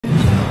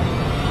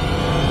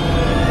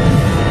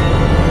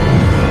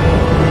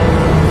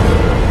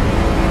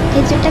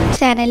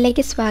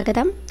ചാനലിലേക്ക്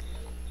സ്വാഗതം.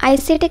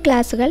 ICT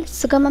ക്ലാസുകൾ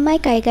സുഗമമായി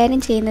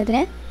കൈകാര്യം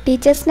ചെയ്യുന്നതിന്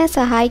ടീച്ചേഴ്സിനെ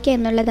സഹായിക്കുക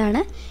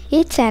എന്നുള്ളതാണ് ഈ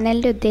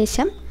ചാനലിൻ്റെ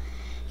ഉദ്ദേശം.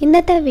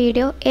 ഇന്നത്തെ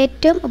വീഡിയോ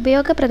ഏറ്റവും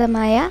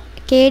ഉപയോഗപ്രദമായ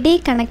KDE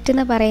Connect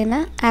എന്ന് പറയുന്ന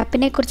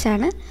ആപ്പിനെ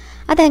കുറിച്ചാണ്.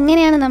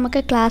 അതെങ്ങനെയാണ്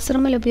നമുക്ക് ക്ലാസ്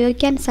റൂമിൽ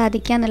ഉപയോഗിക്കാൻ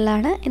സാധിക്കുക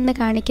എന്നുള്ളതാണ് ഇന്ന്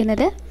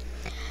കാണിക്കുന്നത്.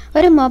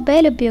 ഒരു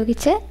മൊബൈൽ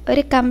ഉപയോഗിച്ച്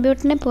ഒരു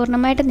കമ്പ്യൂട്ടറിനെ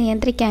പൂർണ്ണമായിട്ട്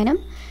നിയന്ത്രിക്കാനും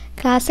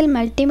ക്ലാസ്സിൽ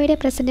മൾട്ടിമീഡിയ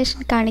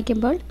പ്രസൻറ്റേഷൻ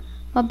കാണിക്കുമ്പോൾ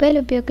മൊബൈൽ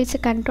ഉപയോഗിച്ച്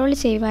കൺട്രോൾ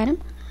ചെയ്യുവാനും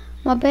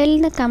മൊബൈലിൽ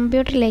നിന്ന്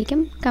കമ്പ്യൂട്ടറിലേക്കും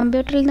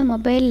കമ്പ്യൂട്ടറിൽ നിന്ന്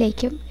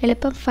മൊബൈലിലേക്കും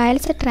എളുപ്പം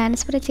ഫയൽസ്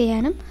ട്രാൻസ്ഫർ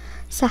ചെയ്യാനും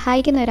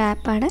സഹായിക്കുന്ന ഒരു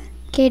ആപ്പാണ്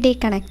KDE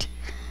Connect.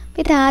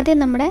 ഇതാദ്യം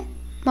നമ്മുടെ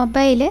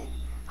മൊബൈൽ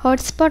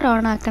ഹോട്ട്സ്പോട്ട്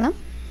ഓൺ ആക്കണം.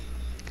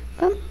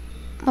 അപ്പം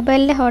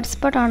മൊബൈലിൻ്റെ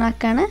ഹോട്ട്സ്പോട്ട് ഓൺ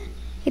ആക്കുകയാണ്.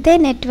 ഇതേ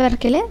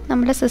നെറ്റ്വർക്കിൽ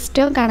നമ്മുടെ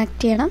സിസ്റ്റവും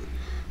കണക്ട് ചെയ്യണം.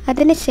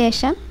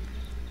 അതിനുശേഷം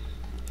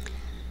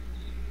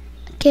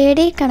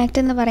KDE Connect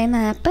എന്ന്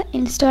പറയുന്ന ആപ്പ്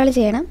ഇൻസ്റ്റാൾ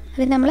ചെയ്യണം.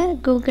 അതിന് നമ്മൾ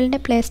ഗൂഗിളിൻ്റെ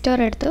പ്ലേ സ്റ്റോർ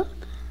എടുത്തു.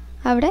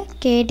 അവിടെ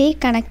KDE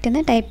Connect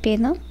എന്ന് ടൈപ്പ്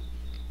ചെയ്യുന്നു.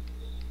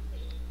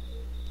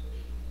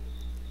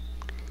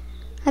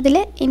 അതിൽ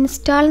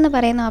ഇൻസ്റ്റാൾ എന്ന്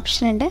പറയുന്ന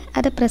ഓപ്ഷൻ ഉണ്ട്,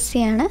 അത് പ്രസ്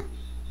ചെയ്യാണ്.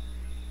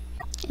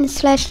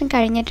 ഇൻസ്റ്റാളേഷൻ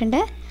കഴിഞ്ഞിട്ടുണ്ട്.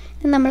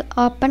 നമ്മൾ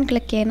ഓപ്പൺ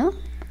ക്ലിക്ക് ചെയ്യുന്നു.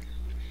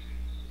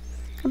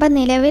 അപ്പോൾ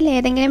നിലവിൽ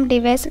ഏതെങ്കിലും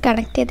ഡിവൈസ്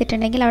കണക്ട്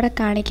ചെയ്തിട്ടുണ്ടെങ്കിൽ അവിടെ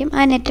കാണിക്കും.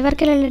 ആ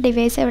നെറ്റ്വർക്കിലുള്ള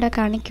ഡിവൈസ് ഇവിടെ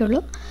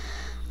കാണിക്കുള്ളൂ.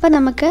 അപ്പോൾ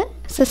നമുക്ക്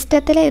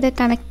സിസ്റ്റത്തിൽ ഇത്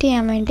കണക്ട്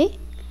ചെയ്യാൻ വേണ്ടി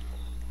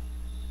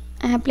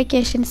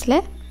ആപ്ലിക്കേഷൻസിൽ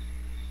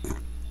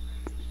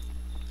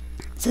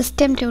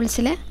system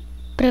ടൂൾസിൽ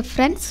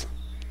preference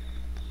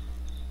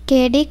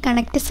KDE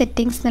Connect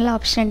settings എന്നുള്ള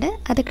ഓപ്ഷൻ ഉണ്ട്,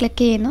 അത് ക്ലിക്ക്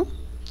ചെയ്യുന്നു.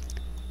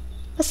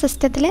 അപ്പോൾ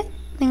സിസ്റ്റത്തിൽ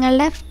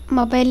നിങ്ങളുടെ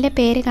മൊബൈലിൻ്റെ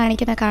പേര്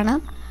കാണിക്കുന്ന കാണാം.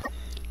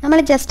 നമ്മൾ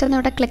ജസ്റ്റ് ഒന്ന്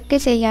ഇവിടെ ക്ലിക്ക്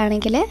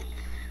ചെയ്യുകയാണെങ്കിൽ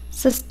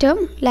സിസ്റ്റവും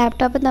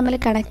ലാപ്ടോപ്പും തമ്മിൽ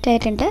കണക്റ്റ്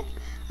ആയിട്ടുണ്ട്.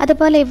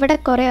 അതുപോലെ ഇവിടെ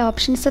കുറേ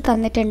ഓപ്ഷൻസ്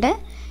തന്നിട്ടുണ്ട്.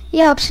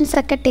 ഈ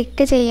ഓപ്ഷൻസൊക്കെ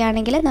ടിക്ക്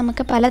ചെയ്യുകയാണെങ്കിൽ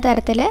നമുക്ക്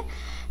പലതരത്തിൽ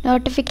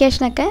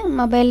നോട്ടിഫിക്കേഷനൊക്കെ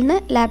മൊബൈലിൽ നിന്ന്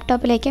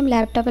ലാപ്ടോപ്പിലേക്കും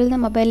ലാപ്ടോപ്പിൽ നിന്ന്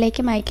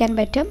മൊബൈലിലേക്കും അയക്കാൻ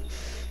പറ്റും.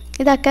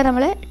 ഇതൊക്കെ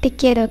നമ്മൾ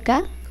ടിക്ക് ചെയ്ത് വെക്കുക.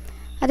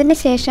 അതിന്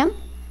ശേഷം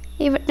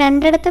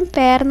രണ്ടിടത്തും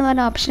പെയർ എന്ന്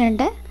പറഞ്ഞ ഓപ്ഷൻ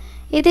ഉണ്ട്.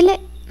 ഇതിൽ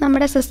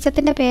നമ്മുടെ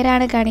സിസ്റ്റത്തിൻ്റെ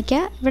പേരാണ് കാണിക്കുക.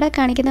 ഇവിടെ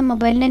കാണിക്കുന്ന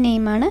മൊബൈലിൻ്റെ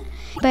നെയിമാണ്.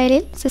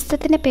 മൊബൈലിൽ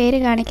സിസ്റ്റത്തിൻ്റെ പേര്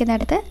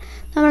കാണിക്കുന്നിടത്ത്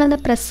നമ്മളൊന്ന്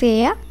പ്രസ്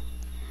ചെയ്യുക.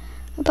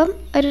 അപ്പം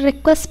ഒരു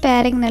റിക്വസ്റ്റ്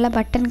പെയറിംഗ് എന്നുള്ള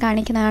ബട്ടൺ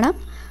കാണിക്കുന്നതാണ്.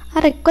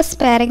 ആ റിക്വസ്റ്റ്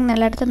പെയറിംഗ്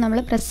എന്നുള്ളിടത്ത് നമ്മൾ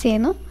പ്രസ്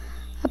ചെയ്യുന്നു.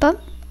 അപ്പം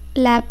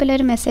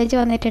ലാപ്പിലൊരു മെസ്സേജ്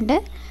വന്നിട്ടുണ്ട്,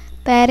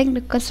 പെയറിംഗ്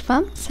റിക്വസ്റ്റ്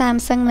ഫ്രം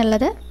സാംസങ്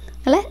എന്നുള്ളത്.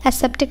 നമ്മൾ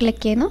അക്സെപ്റ്റ്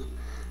ക്ലിക്ക് ചെയ്യുന്നു.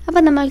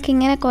 അപ്പോൾ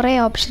നമ്മൾക്കിങ്ങനെ കുറേ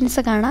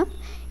ഓപ്ഷൻസ് കാണാം.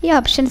 ഈ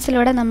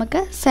ഓപ്ഷൻസിലൂടെ നമുക്ക്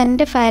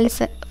സെൻഡ്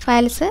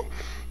ഫയൽസ്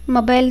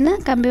മൊബൈലിൽ നിന്ന്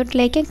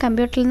കമ്പ്യൂട്ടറിലേക്കും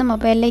കമ്പ്യൂട്ടറിൽ നിന്ന്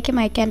മൊബൈലിലേക്കും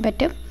അയക്കാൻ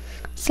പറ്റും.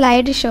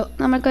 സ്ലൈഡ് ഷോ,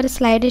 നമുക്കൊരു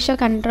സ്ലൈഡ് ഷോ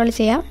കൺട്രോൾ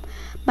ചെയ്യാം.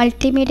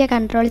 മൾട്ടിമീഡിയ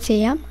കൺട്രോൾ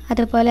ചെയ്യാം.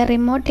 അതുപോലെ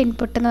റിമോട്ട്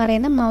ഇൻപുട്ട് എന്ന്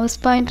പറയുന്ന മൗസ്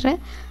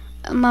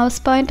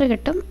പോയിൻ്റർ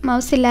കിട്ടും.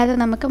 മൗസ് ഇല്ലാതെ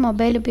നമുക്ക്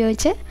മൊബൈൽ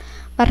ഉപയോഗിച്ച്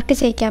വർക്ക്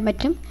ചെയ്യിക്കാൻ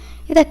പറ്റും.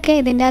 ഇതൊക്കെ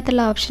ഇതിൻ്റെ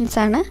അകത്തുള്ള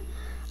ഓപ്ഷൻസാണ്.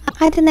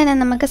 ആദ്യം തന്നെ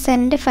നമുക്ക്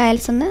സെൻഡ്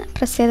ഫയൽസ് ഒന്ന്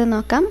പ്രസ് ചെയ്ത്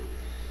നോക്കാം.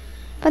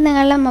 അപ്പോൾ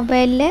നിങ്ങളുടെ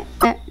മൊബൈലിൽ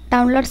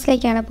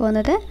ഡൗൺലോഡ്സിലേക്കാണ്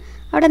പോകുന്നത്.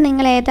 അവിടെ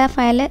നിങ്ങൾ ഏതാ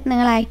ഫയൽ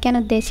നിങ്ങൾ അയക്കാൻ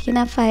ഉദ്ദേശിക്കുന്ന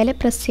ആ ഫയൽ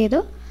പ്രസ് ചെയ്തു.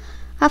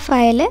 ആ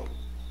ഫയൽ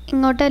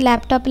ഇങ്ങോട്ട്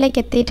ലാപ്ടോപ്പിലേക്ക്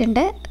എത്തിയിട്ടുണ്ട്.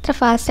 എത്ര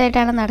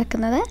ഫാസ്റ്റായിട്ടാണ്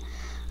നടക്കുന്നത്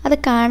അത്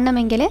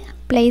കാണണമെങ്കിൽ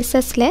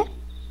പ്ലേസസിൽ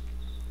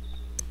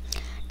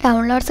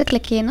ഡൗൺലോഡ്സ്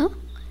ക്ലിക്ക് ചെയ്യുന്നു.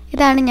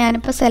 ഇതാണ്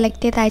ഞാനിപ്പോൾ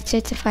സെലക്ട് ചെയ്ത് അയച്ചു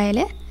വെച്ച ഫയൽ.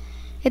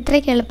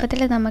 ഇത്രയ്ക്ക്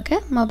എളുപ്പത്തിൽ നമുക്ക്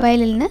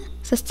മൊബൈലിൽ നിന്ന്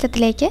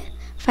സിസ്റ്റത്തിലേക്ക്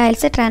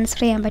ഫയൽസ്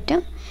ട്രാൻസ്ഫർ ചെയ്യാൻ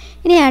പറ്റും.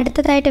 ഇനി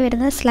അടുത്തതായിട്ട്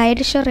വരുന്നത്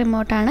സ്ലൈഡ് ഷോ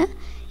റിമോട്ടാണ്.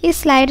 ഈ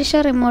സ്ലൈഡ്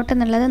ഷോ റിമോട്ട്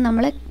എന്നുള്ളത്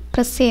നമ്മൾ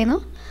പ്രസ് ചെയ്യുന്നു.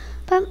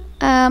 അപ്പം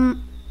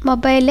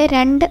മൊബൈലിൽ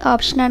രണ്ട്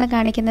ഓപ്ഷനാണ്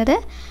കാണിക്കുന്നത്.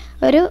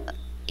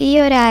 ഈ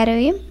ഒരു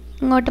ആരോയും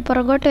ഇങ്ങോട്ട്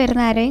പുറകോട്ട്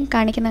വരുന്ന ആരോയും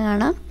കാണിക്കുന്ന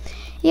കാണാം.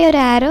 ഈ ഒരു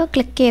ആരോ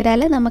ക്ലിക്ക്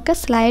ചെയ്താൽ നമുക്ക്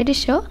സ്ലൈഡ്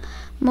ഷോ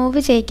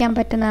മൂവ് ചെയ്യിക്കാൻ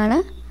പറ്റുന്നതാണ്.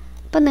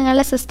 അപ്പം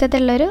നിങ്ങളുടെ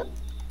സിസ്റ്റത്തിലുള്ളൊരു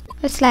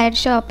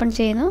സ്ലൈഡ് ഷോ ഓപ്പൺ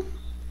ചെയ്യുന്നു.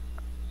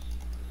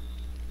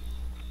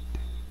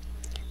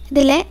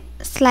 ഇതിലെ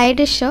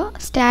slide show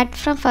start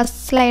from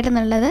first slide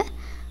എന്നുള്ളത്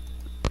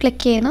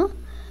ക്ലിക്ക് ചെയ്യുന്നു.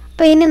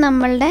 അപ്പോൾ ഇനി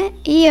നമ്മളുടെ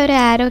ഈ ഒരു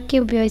ആരോ കീ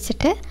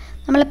ഉപയോഗിച്ചിട്ട്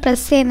നമ്മൾ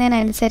പ്രസ്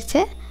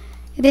ചെയ്യുന്നതിനനുസരിച്ച്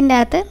ഇതിൻ്റെ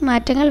അകത്ത്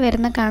മാറ്റങ്ങൾ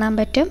വരുന്ന കാണാൻ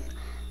പറ്റും.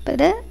 അപ്പോൾ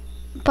ഇത്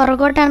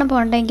പുറകോട്ടാണ്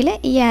പോകേണ്ടതെങ്കിൽ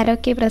ഈ ആരോ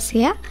കീ പ്രസ്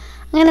ചെയ്യുക.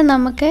 അങ്ങനെ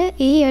നമുക്ക്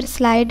ഈ ഒരു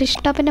സ്ലൈഡ്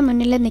ഷോപ്പിൻ്റെ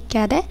മുന്നിൽ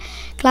നിൽക്കാതെ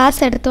ക്ലാസ്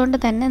എടുത്തുകൊണ്ട്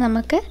തന്നെ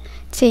നമുക്ക്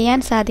ചെയ്യാൻ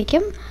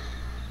സാധിക്കും.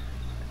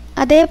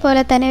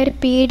 അതേപോലെ തന്നെ ഒരു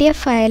PDF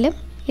ഫയലും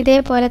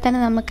ഇതേപോലെ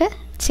തന്നെ നമുക്ക്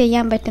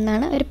ചെയ്യാൻ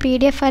പറ്റുന്നതാണ്. ഒരു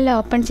PDF ഫയൽ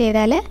ഓപ്പൺ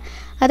ചെയ്താൽ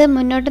അത്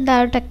മുന്നോട്ടും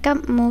താഴോട്ടൊക്കെ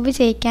മൂവ്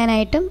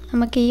ചെയ്യിക്കാനായിട്ടും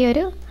നമുക്ക് ഈ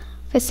ഒരു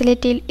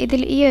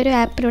ഫെസിലിറ്റിയിൽ ഈ ഒരു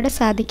ആപ്പിലൂടെ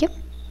സാധിക്കും.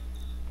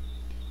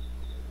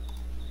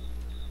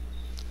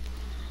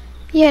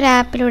 ഈ ഒരു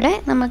ആപ്പിലൂടെ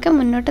നമുക്ക്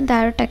മുന്നോട്ടും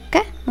താഴോട്ടൊക്കെ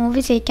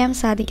മൂവ് ചെയ്യിക്കാൻ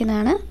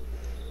സാധിക്കുന്നതാണ്.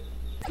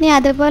 ഇനി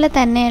അതുപോലെ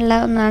തന്നെയുള്ള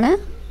ഒന്നാണ്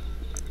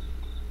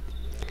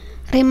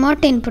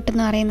റിമോട്ട് ഇൻപുട്ട്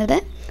എന്ന് പറയുന്നത്.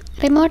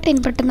 റിമോട്ട്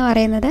ഇൻപുട്ട് എന്ന്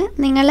പറയുന്നത്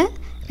നിങ്ങൾ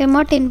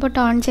റിമോട്ട് ഇൻപുട്ട്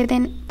ഓൺ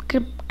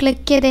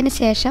ക്ലിക്ക് ചെയ്തതിന്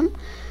ശേഷം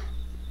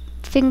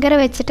ഫിംഗർ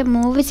വെച്ചിട്ട്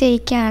മൂവ്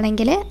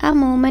ചെയ്യിക്കുകയാണെങ്കിൽ ആ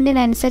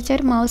മൂവ്മെൻറ്റിനനുസരിച്ച്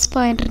ഒരു മൗസ്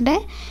പോയിൻ്ററിൻ്റെ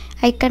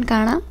ഐക്കൺ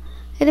കാണാം.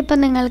 ഇതിപ്പോൾ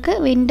നിങ്ങൾക്ക്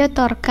വിൻഡോ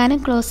തുറക്കാനും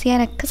ക്ലോസ്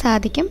ചെയ്യാനൊക്കെ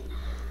സാധിക്കും.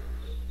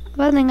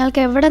 അപ്പോൾ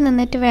നിങ്ങൾക്ക് എവിടെ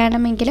നിന്നിട്ട്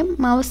വേണമെങ്കിലും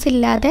മൗസ്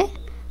ഇല്ലാതെ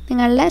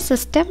നിങ്ങളുടെ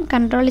സിസ്റ്റം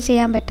കൺട്രോൾ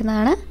ചെയ്യാൻ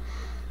പറ്റുന്നതാണ്.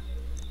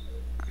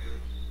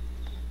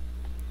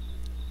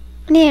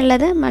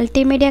 ഇനിയുള്ളത്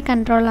മൾട്ടിമീഡിയ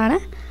കൺട്രോളാണ്.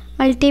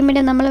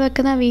 മൾട്ടിമീഡിയ നമ്മൾ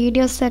വെക്കുന്ന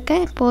വീഡിയോസൊക്കെ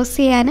പോസ്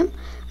ചെയ്യാനും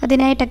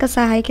അതിനായിട്ടൊക്കെ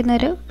സഹായിക്കുന്ന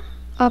ഒരു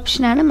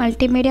ഓപ്ഷനാണ്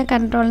മൾട്ടിമീഡിയ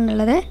കൺട്രോൾ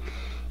എന്നുള്ളത്.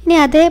 ഇനി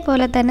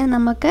അതേപോലെ തന്നെ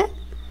നമുക്ക്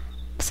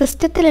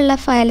സിസ്റ്റത്തിലുള്ള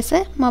ഫയൽസ്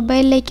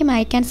മൊബൈലിലേക്കും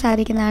അയക്കാൻ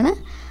സാധിക്കുന്നതാണ്.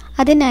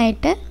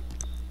 അതിനായിട്ട്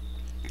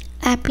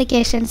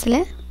ആപ്ലിക്കേഷൻസിൽ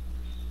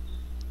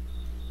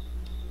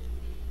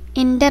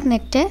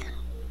ഇൻ്റർനെറ്റ്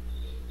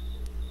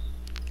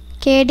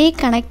KDE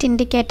Connect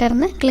ഇൻഡിക്കേറ്റർ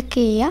എന്ന് ക്ലിക്ക്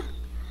ചെയ്യുക.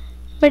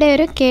 ഇവിടെ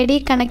ഒരു KDE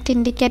Connect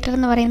ഇൻഡിക്കേറ്റർ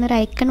എന്ന് പറയുന്ന ഒരു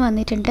ഐക്കൺ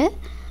വന്നിട്ടുണ്ട്.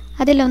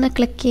 അതിലൊന്ന്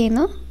ക്ലിക്ക്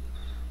ചെയ്യുന്നു.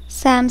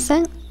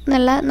 സാംസങ്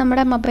എന്നുള്ള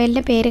നമ്മുടെ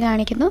മൊബൈലിൻ്റെ പേര്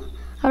കാണിക്കുന്നു.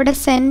 അവിടെ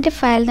സെൻഡ്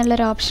ഫയൽ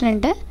എന്നുള്ളൊരു ഓപ്ഷൻ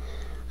ഉണ്ട്.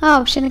 ആ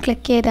ഓപ്ഷൻ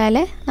ക്ലിക്ക് ചെയ്താൽ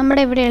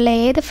നമ്മുടെ ഇവിടെയുള്ള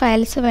ഏത്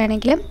ഫയൽസ്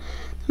വേണമെങ്കിലും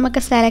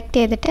നമുക്ക് സെലക്ട്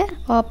ചെയ്തിട്ട്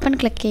ഓപ്പൺ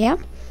ക്ലിക്ക് ചെയ്യാം.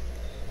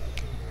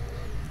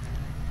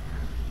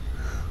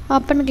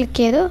 ഓപ്പൺ ക്ലിക്ക്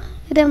ചെയ്തു.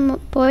 ഇത്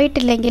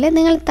പോയിട്ടില്ലെങ്കിൽ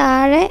നിങ്ങൾ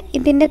താഴെ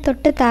ഇതിൻ്റെ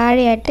തൊട്ട്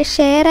താഴെയായിട്ട്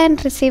ഷെയർ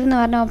ആൻഡ് റിസീവ് എന്ന്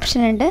പറഞ്ഞ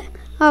ഓപ്ഷൻ ഉണ്ട്.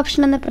 ആ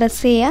ഓപ്ഷൻ ഒന്ന് പ്രസ്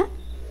ചെയ്യുക.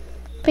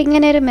 അപ്പോൾ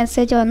ഇങ്ങനെ ഒരു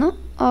മെസ്സേജ് വന്നു.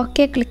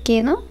 ഓക്കെ ക്ലിക്ക്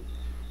ചെയ്യുന്നു.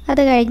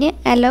 അത് കഴിഞ്ഞ്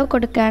അലോ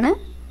കൊടുക്കുകയാണ്.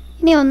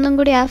 ഇനി ഒന്നും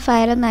കൂടി ആ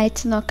ഫയലൊന്ന്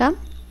അയച്ചു നോക്കാം.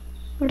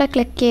 ഇവിടെ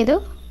ക്ലിക്ക് ചെയ്തു.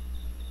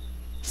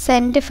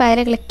 സെൻഡ് ഫയൽ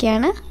ക്ലിക്ക്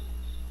ചെയ്യാണ്.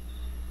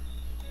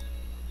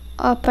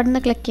 ഓപ്പൺ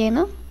എന്ന് ക്ലിക്ക്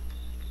ചെയ്യുന്നു.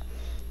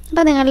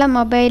 അപ്പോൾ നിങ്ങളുടെ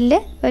മൊബൈലിൽ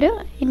ഒരു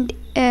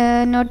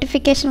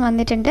നോട്ടിഫിക്കേഷൻ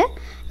വന്നിട്ടുണ്ട്.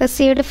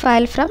 റിസീവ്ഡ്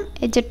ഫയൽ ഫ്രം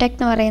എജുടെക്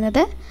എന്ന്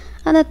പറയുന്നത്.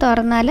 അത്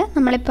തുറന്നാൽ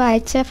നമ്മളിപ്പോൾ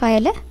അയച്ച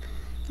ഫയൽ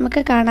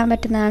നമുക്ക് കാണാൻ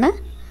പറ്റുന്നതാണ്.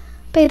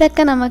 അപ്പോൾ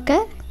ഇതൊക്കെ നമുക്ക്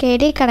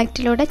KDE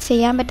Connectലൂടെ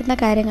ചെയ്യാൻ പറ്റുന്ന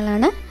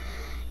കാര്യങ്ങളാണ്.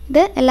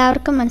 ഇത്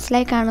എല്ലാവർക്കും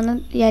മനസ്സിലായി കാണുമെന്ന്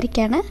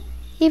വിചാരിക്കുകയാണ്.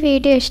 ഈ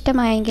വീഡിയോ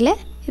ഇഷ്ടമായെങ്കിൽ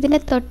ഇതിൻ്റെ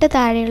തൊട്ട്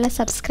താഴെയുള്ള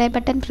സബ്സ്ക്രൈബ്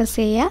ബട്ടൺ പ്രസ്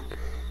ചെയ്യുക.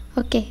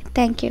 Okay,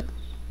 thank you.